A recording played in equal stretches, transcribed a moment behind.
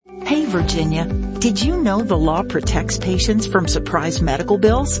Virginia. Did you know the law protects patients from surprise medical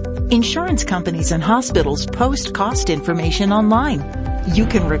bills? Insurance companies and hospitals post cost information online. You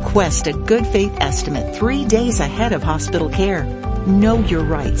can request a good faith estimate 3 days ahead of hospital care. Know your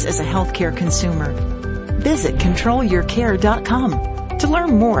rights as a healthcare consumer. Visit controlyourcare.com to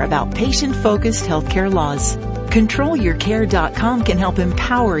learn more about patient-focused healthcare laws. ControlYourCare.com can help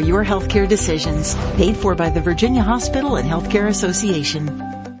empower your healthcare decisions. Paid for by the Virginia Hospital and Healthcare Association.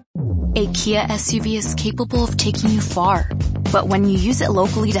 A Kia SUV is capable of taking you far. But when you use it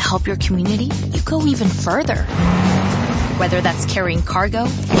locally to help your community, you go even further. Whether that's carrying cargo,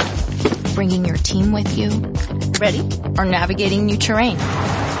 bringing your team with you, ready, or navigating new terrain.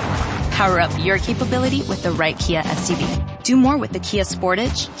 Power up your capability with the right Kia SUV. Do more with the Kia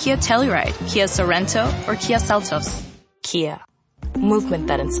Sportage, Kia Telluride, Kia Sorento, or Kia Seltos. Kia. Movement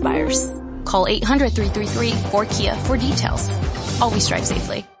that inspires. Call 800-333-4KIA for details. Always drive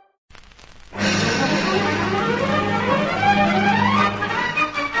safely.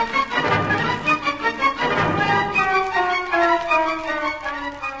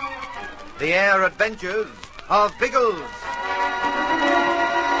 The Air Adventures of Biggles.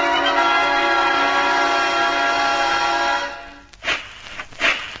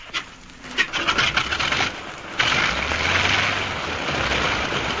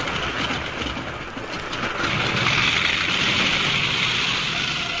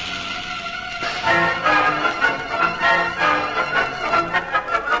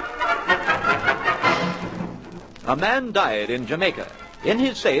 A man died in Jamaica. In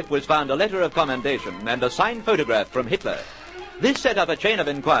his safe was found a letter of commendation and a signed photograph from Hitler. This set up a chain of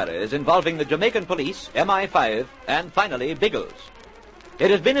inquiries involving the Jamaican police, MI5, and finally Biggles.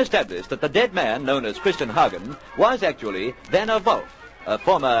 It has been established that the dead man, known as Christian Hagen, was actually Werner Wolf, a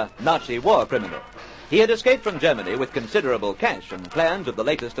former Nazi war criminal. He had escaped from Germany with considerable cash and plans of the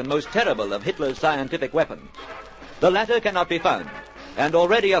latest and most terrible of Hitler's scientific weapons. The latter cannot be found, and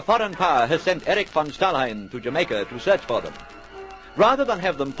already a foreign power has sent Erich von Stahlheim to Jamaica to search for them. Rather than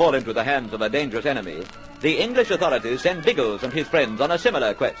have them fall into the hands of a dangerous enemy, the English authorities send Biggles and his friends on a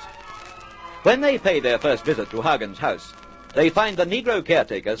similar quest. When they pay their first visit to Hagen's house, they find the Negro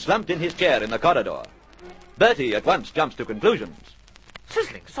caretaker slumped in his chair in the corridor. Bertie at once jumps to conclusions.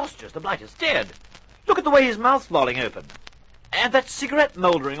 Sizzling sausages, the blight is dead. Look at the way his mouth's lolling open. And that cigarette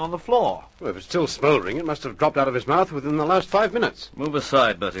mouldering on the floor. Well, if it's still smouldering, it must have dropped out of his mouth within the last 5 minutes. Move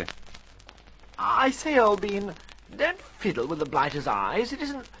aside, Bertie. I say, old bean, don't fiddle with the blighter's eyes. It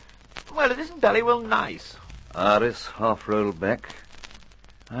isn't very well nice. Iris half rolled back.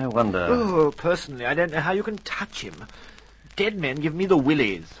 I wonder... Oh, personally, I don't know how you can touch him. Dead men give me the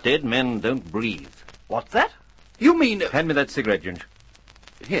willies. Dead men don't breathe. What's that? You mean... Hand me that cigarette, Ginge.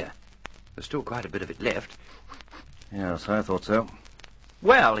 Here. There's still quite a bit of it left. Yes, I thought so.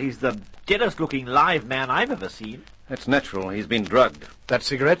 Well, he's the deadest-looking live man I've ever seen. That's natural. He's been drugged. That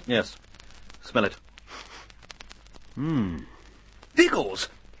cigarette? Yes. Smell it. Biggles!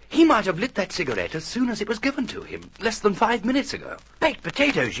 He might have lit that cigarette as soon as it was given to him, less than 5 minutes ago. Baked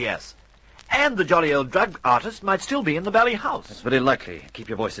potatoes, yes. And the jolly old drug artist might still be in the Valley House. That's very likely. Keep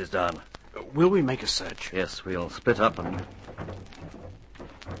your voices down. Will we make a search? Yes, we'll split up and...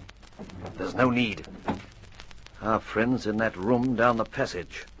 There's no need. Our friend's in that room down the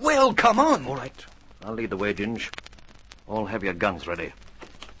passage. Well, come on. All right. I'll lead the way, Ginge. All have your guns ready.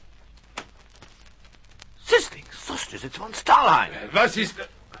 Sizzling sausages, it's von Stahlheim. Was ist...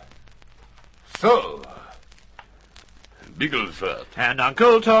 So. Bigglesworth. And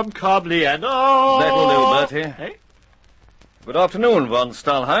Uncle Tom Cobley and all... That'll do, Bertie. Hey? Good afternoon, von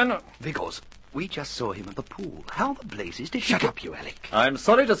Stahlheim. Biggles, we just saw him at the pool. How the blazes did he... Shut up, you Alec. I'm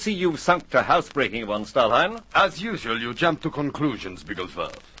sorry to see you've sunk to housebreaking, von Stahlheim. As usual, you jump to conclusions,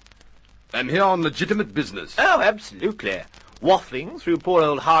 Bigglesworth. I'm here on legitimate business. Oh, absolutely. Waffling through poor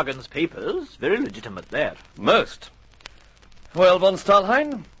old Hagen's papers. Very legitimate, that. Most. Well, von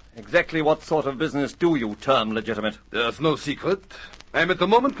Stahlheim, exactly what sort of business do you term legitimate? There's no secret. I'm at the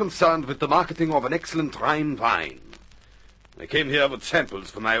moment concerned with the marketing of an excellent Rhine wine. I came here with samples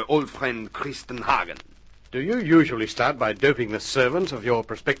for my old friend Christian Hagen. Do you usually start by doping the servants of your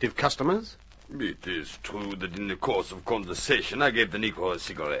prospective customers? It is true that in the course of conversation I gave the Negro a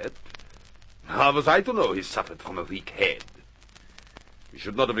cigarette. How was I to know he suffered from a weak head? He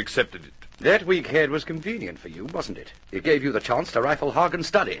should not have accepted it. That weak head was convenient for you, wasn't it? It gave you the chance to rifle Hagen's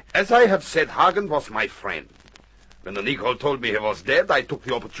study. As I have said, Hagen was my friend. When the Negro told me he was dead, I took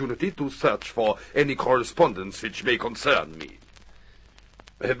the opportunity to search for any correspondence which may concern me.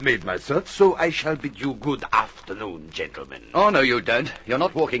 I have made my search, so I shall bid you good afternoon, gentlemen. Oh, no, you don't. You're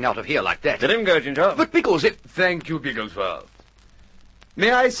not walking out of here like that. Let him go, Ginger. But, Biggles, Thank you, Bigglesworth.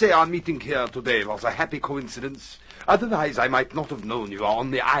 May I say our meeting here today was a happy coincidence? Otherwise, I might not have known you are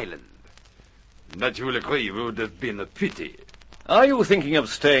on the island. But you will agree it would have been a pity. Are you thinking of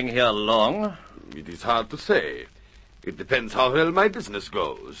staying here long? It is hard to say. It depends how well my business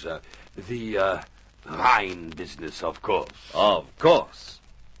goes. The Rhine business, of course. Of course.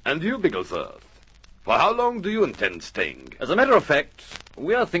 And you, Bigglesworth? For how long do you intend staying? As a matter of fact,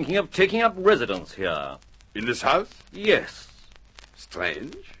 we are thinking of taking up residence here. In this house? Yes.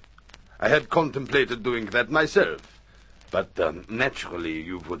 Strange. I had contemplated doing that myself. But naturally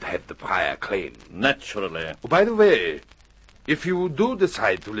you would have the prior claim. Naturally. Oh, by the way, if you do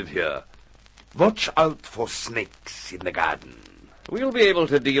decide to live here, watch out for snakes in the garden. We'll be able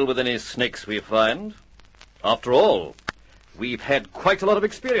to deal with any snakes we find. After all, we've had quite a lot of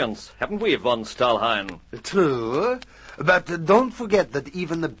experience, haven't we, von Stahlheim? True, but don't forget that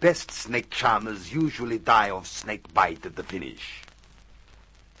even the best snake charmers usually die of snake bite at the finish.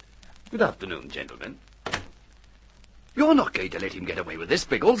 Good afternoon, gentlemen. You're not going to let him get away with this,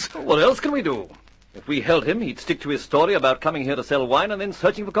 Biggles. What else can we do? If we held him, he'd stick to his story about coming here to sell wine and then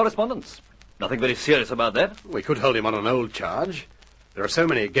searching for correspondence. Nothing very serious about that. We could hold him on an old charge. There are so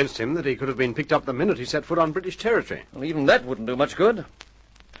many against him that he could have been picked up the minute he set foot on British territory. Well, even that wouldn't do much good.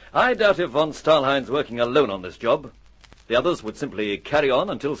 I doubt if von Stahlheim's working alone on this job. The others would simply carry on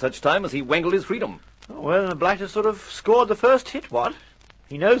until such time as he wangled his freedom. Oh, well, the blighter sort of scored the first hit, what?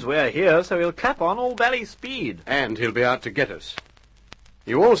 He knows we're here, so he'll clap on all bally speed. And he'll be out to get us.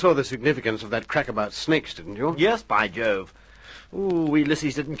 You all saw the significance of that crack about snakes, didn't you? Yes, by Jove. Ooh, we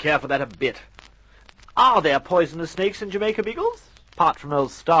lissies didn't care for that a bit. Are there poisonous snakes in Jamaica, Biggles? Apart from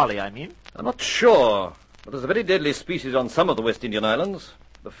old Starley, I mean. I'm not sure, but there's a very deadly species on some of the West Indian islands.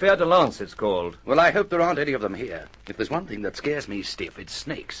 The fer de lance, it's called. Well, I hope there aren't any of them here. If there's one thing that scares me stiff, it's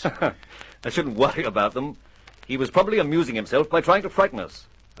snakes. I shouldn't worry about them. He was probably amusing himself by trying to frighten us.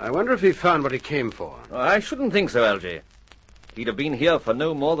 I wonder if he found what he came for. I shouldn't think so, Algy. He'd have been here for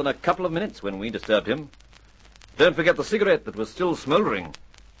no more than a couple of minutes when we disturbed him. Don't forget the cigarette that was still smouldering.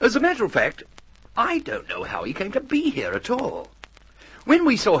 As a matter of fact, I don't know how he came to be here at all. When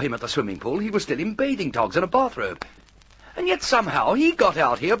we saw him at the swimming pool, he was still in bathing togs and a bathrobe. And yet somehow he got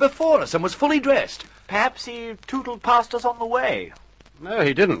out here before us and was fully dressed. Perhaps he tootled past us on the way. No,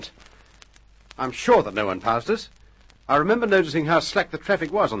 he didn't. I'm sure that no one passed us. I remember noticing how slack the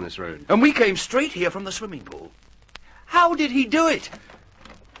traffic was on this road. And we came straight here from the swimming pool. How did he do it?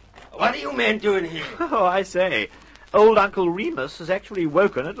 What are you men doing here? Oh, I say, old Uncle Remus has actually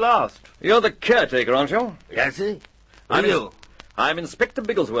woken at last. You're the caretaker, aren't you? Yes, sir. Are you? I'm Inspector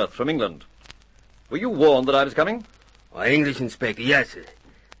Bigglesworth from England. Were you warned that I was coming? Oh, English inspector, yes, sir.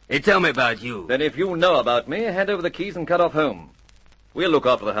 Hey, tell me about you. Then if you know about me, hand over the keys and cut off home. We'll look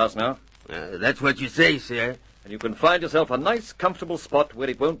after the house now. That's what you say, sir. And you can find yourself a nice, comfortable spot where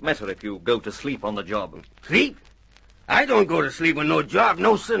it won't matter if you go to sleep on the job. Sleep? I don't go to sleep with no job.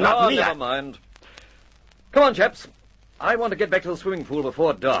 No, sir, not me. Never mind. Come on, chaps. I want to get back to the swimming pool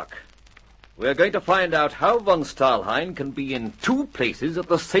before dark. We're going to find out how von Stahlheim can be in two places at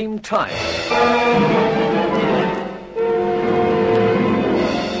the same time.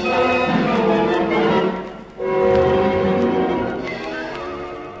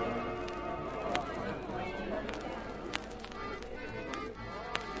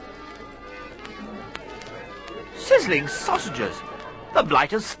 Sizzling sausages! The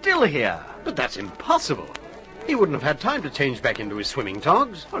blighter's still here. But that's impossible. He wouldn't have had time to change back into his swimming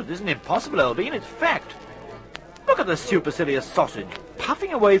togs. Well, it isn't impossible, Elbean, it's fact. Look at the supercilious sausage,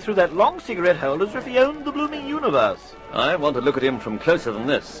 puffing away through that long cigarette hole as if he owned the blooming universe. I want to look at him from closer than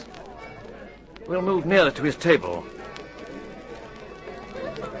this. We'll move nearer to his table.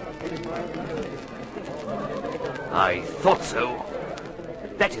 I thought so.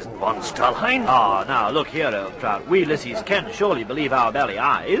 That isn't von Stahlheim. Ah, now, look here, old trout. We lissies can surely believe our belly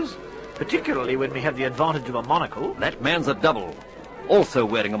eyes, particularly when we have the advantage of a monocle. That man's a double, also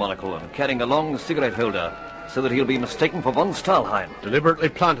wearing a monocle and carrying a long cigarette holder, so that he'll be mistaken for von Stahlheim. Deliberately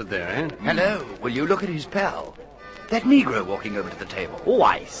planted there, eh? Hello, will you look at his pal? That Negro walking over to the table. Oh,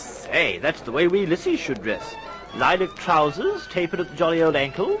 I say, that's the way we lissies should dress. Lilac trousers, tapered at the jolly old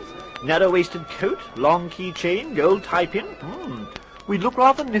ankles, narrow-waisted coat, long key chain, gold tie-pin. We'd look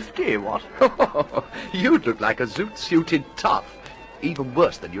rather nifty, what? You'd look like a zoot-suited tough. Even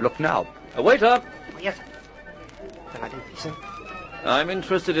worse than you look now. A waiter! Yes, sir. Well, I don't think so. I'm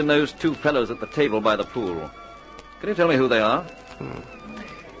interested in those two fellows at the table by the pool. Can you tell me who they are?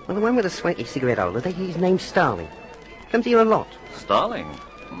 Well, the one with the swanky cigarette holder, his name's Starling. Comes here a lot. Starling?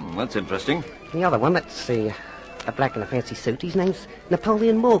 That's interesting. The other one, that's a black in a fancy suit, his name's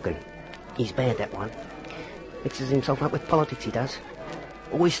Napoleon Morgan. He's bad, that one. Mixes himself up with politics, he does.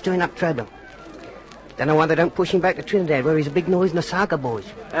 Always stirring up trouble. Don't know why they don't push him back to Trinidad, where he's a big noise in the Saga boys.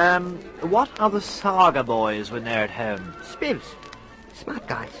 What are the Saga boys when they're at home? Spivs. Smart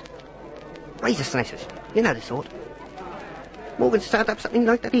guys. Razor slicers. You know the sort. Morgan started up something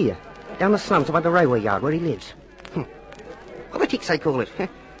like that here, down the slums by the railway yard where he lives. Politics, they call it.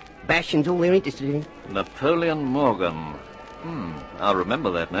 Bashing's all they're interested in. Napoleon Morgan. I'll remember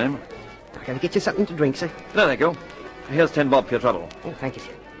that name. I'm going to get you something to drink, sir. No, thank you. Here's 10 bob for your trouble. Oh, thank you,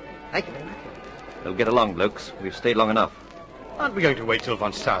 sir. Thank you very much. We'll get along, blokes. We've stayed long enough. Aren't we going to wait till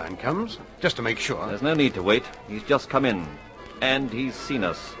von Stalin comes, just to make sure? There's no need to wait. He's just come in. And he's seen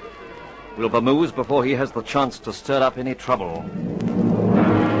us. We'll vamoose before he has the chance to stir up any trouble.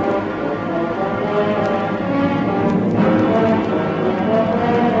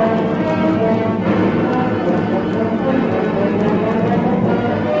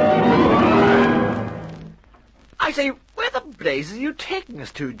 I say, where the blazes are you taking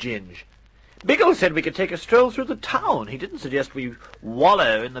us to, Ginge? Biggles said we could take a stroll through the town. He didn't suggest we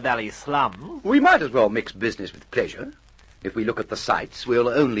wallow in the valley slum. We might as well mix business with pleasure. If we look at the sights, we'll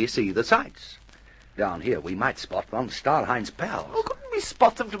only see the sights. Down here, we might spot von Stahlhein's pals. Oh, couldn't we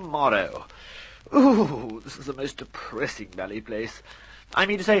spot them tomorrow? Ooh, this is the most depressing valley place. I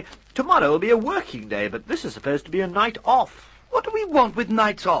mean to say, tomorrow will be a working day, but this is supposed to be a night off. What do we want with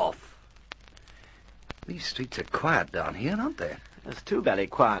nights off? These streets are quiet down here, aren't they? It's too valley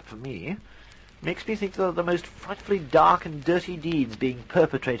quiet for me. Makes me think of the most frightfully dark and dirty deeds being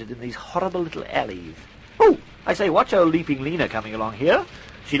perpetrated in these horrible little alleys. Oh, I say, watch old Leaping Lena coming along here.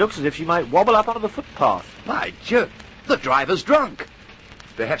 She looks as if she might wobble up onto the footpath. By Jove, the driver's drunk.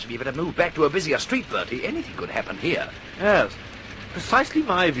 Perhaps we better move back to a busier street, Bertie. Anything could happen here. Yes, precisely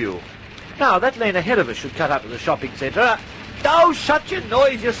my view. Now, that lane ahead of us should cut out to the shopping centre. Oh, shut your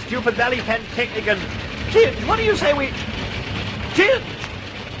noise, you stupid valley pantechnicon. Ginge, what do you say we... Ginge!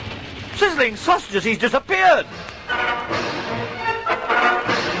 Sizzling sausages, he's disappeared!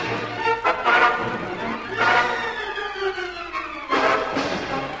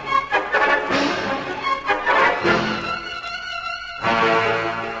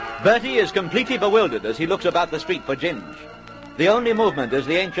 Bertie is completely bewildered as he looks about the street for Ginge. The only movement is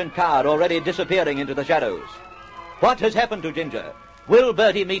the ancient car already disappearing into the shadows. What has happened to Ginger? Will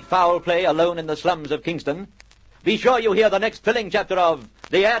Bertie meet foul play alone in the slums of Kingston? Be sure you hear the next thrilling chapter of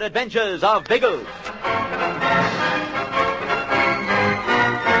The Air Adventures of Biggles.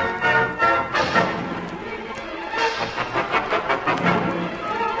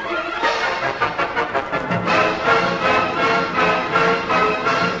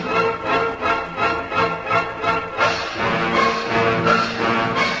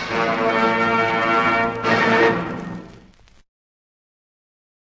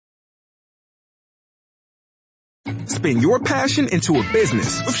 Spin your passion into a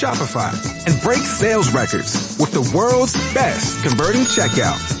business with Shopify and break sales records with the world's best converting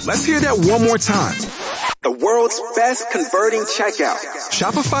checkout. Let's hear that one more time. The world's best converting checkout.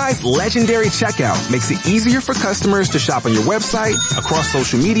 Shopify's legendary checkout makes it easier for customers to shop on your website, across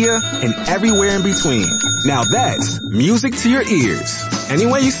social media, and everywhere in between. Now that's music to your ears. Any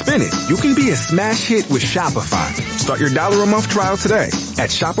way you spin it, you can be a smash hit with Shopify. Start your $1 a month trial today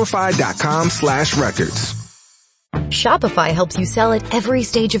at shopify.com/records. Shopify helps you sell at every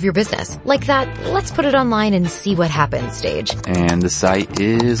stage of your business. Like that, let's put it online and see what happens stage. And the site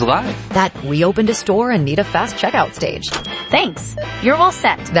is live. That we opened a store and need a fast checkout stage. Thanks. You're all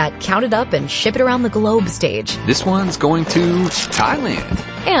set. That count it up and ship it around the globe stage. This one's going to Thailand.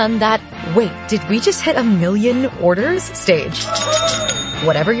 And that, wait, did we just hit 1 million orders stage?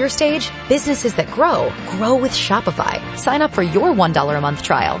 Whatever your stage, businesses that grow with Shopify. Sign up for your $1 a month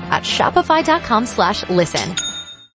trial at shopify.com/listen.